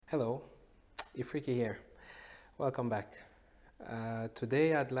Hello, Ifriki here. Welcome back.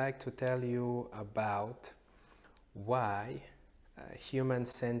 Today I'd like to tell you about why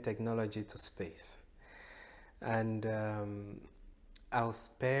humans send technology to space. And I'll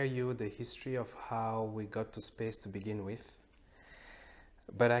spare you the history of how we got to space to begin with.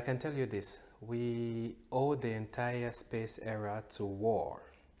 But I can tell you this, we owe the entire space era to war.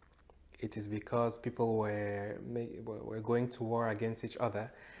 It is because people were going to war against each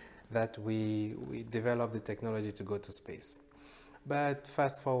other that we developed the technology to go to space. But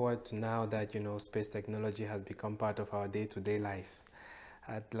fast forward to now that space technology has become part of our day-to-day life,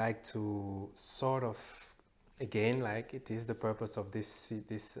 I'd like to sort of, again, like it is the purpose of this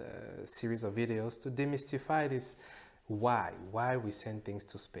series of videos, to demystify this why we send things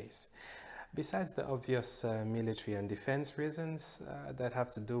to space. Besides the obvious military and defense reasons that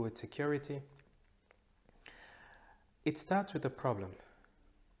have to do with security, it starts with a problem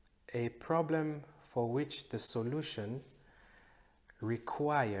for which the solution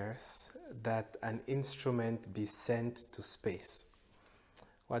requires that an instrument be sent to space.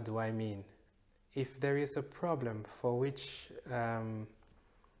 What do I mean? If there is a problem for which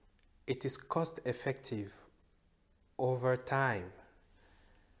it is cost effective over time,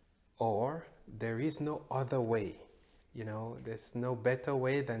 or there is no other way, there's no better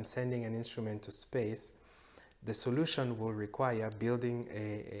way than sending an instrument to space, the solution will require building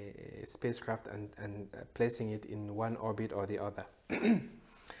a spacecraft and placing it in one orbit or the other.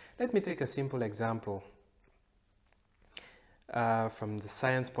 Let me take a simple example. From the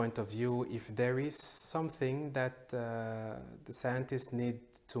science point of view, if there is something that the scientists need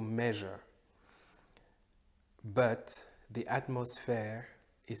to measure, but the atmosphere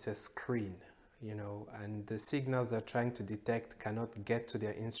is a screen, and the signals they're trying to detect cannot get to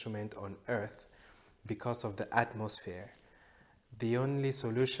their instrument on Earth because of the atmosphere, the only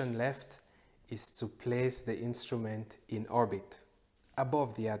solution left is to place the instrument in orbit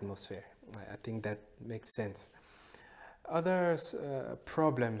above the atmosphere. I think that makes sense. Other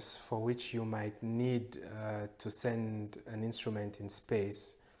problems for which you might need to send an instrument in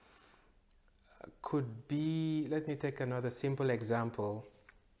space could be, let me take another simple example.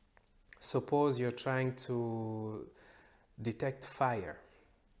 Suppose you're trying to detect fire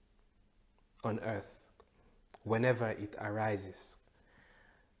on Earth whenever it arises.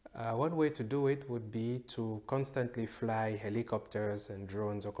 One way to do it would be to constantly fly helicopters and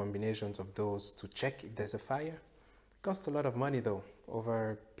drones or combinations of those to check if there's a fire. It costs a lot of money though,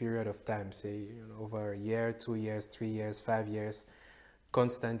 over a period of time, say over a year, 2 years, 3 years, 5 years.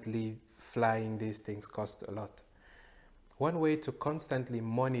 Constantly flying these things costs a lot. One way to constantly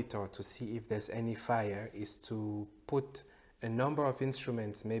monitor to see if there's any fire is to put a number of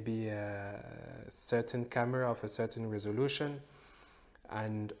instruments, maybe a certain camera of a certain resolution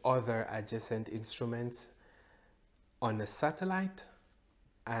and other adjacent instruments on a satellite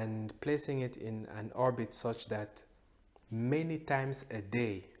and placing it in an orbit such that many times a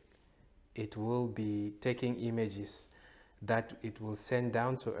day it will be taking images that it will send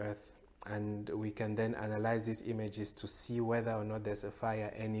down to Earth, and we can then analyze these images to see whether or not there's a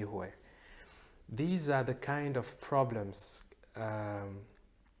fire anywhere. These are the kind of problems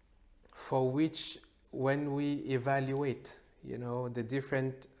for which, when we evaluate the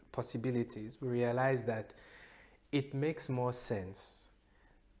different possibilities, we realize that it makes more sense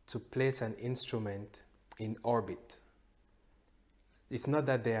to place an instrument in orbit. It's not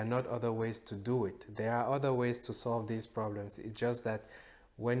that there are not other ways to do it. There are other ways to solve these problems. It's just that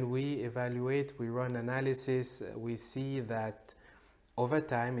when we evaluate, we run analysis, we see that over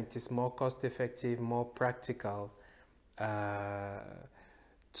time it is more cost effective, more practical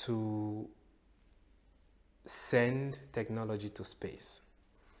to send technology to space.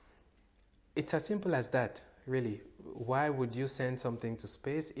 It's as simple as that, really. Why would you send something to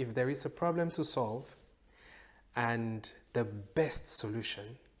space if there is a problem to solve and the best solution,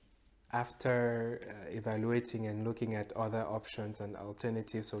 after evaluating and looking at other options and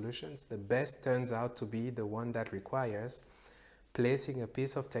alternative solutions, the best turns out to be the one that requires placing a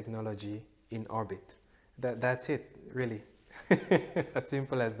piece of technology in orbit? That's it, really. As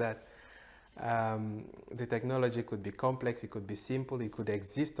simple as that. The technology could be complex, it could be simple, it could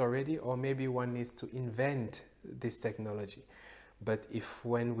exist already, or maybe one needs to invent this technology. But if,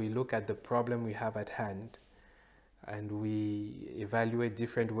 when we look at the problem we have at hand and we evaluate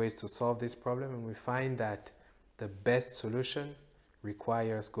different ways to solve this problem, and we find that the best solution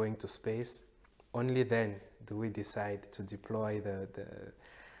requires going to space, only then do we decide to deploy the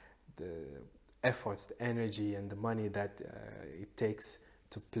efforts, the energy and the money that it takes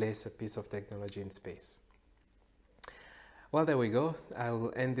to place a piece of technology in space. Well, there we go.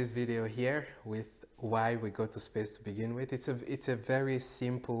 I'll end this video here with why we go to space to begin with. It's a very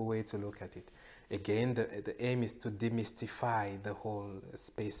simple way to look at it. Again, the aim is to demystify the whole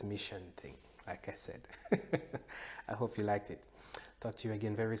space mission thing, like I said. I hope you liked it. Talk to you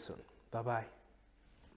again very soon. Bye-bye.